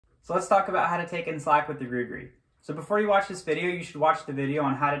So let's talk about how to take in slack with the GriGri. So before you watch this video, you should watch the video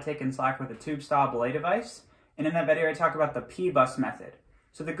on how to take in slack with a tube-style belay device. And in that video, I talk about the P-bus method.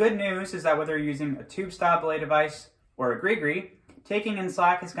 So the good news is that whether you're using a tube-style belay device or a GriGri, taking in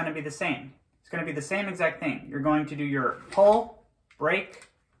slack is going to be the same. It's going to be the same exact thing. You're going to do your pull, break,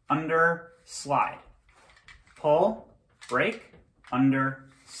 under, slide. Pull, break, under,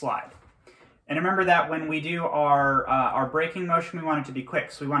 slide. And remember that when we do our braking motion, we want it to be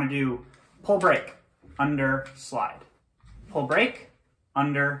quick. So we want to do pull, break, under, slide. Pull, break,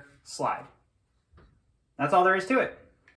 under, slide. That's all there is to it.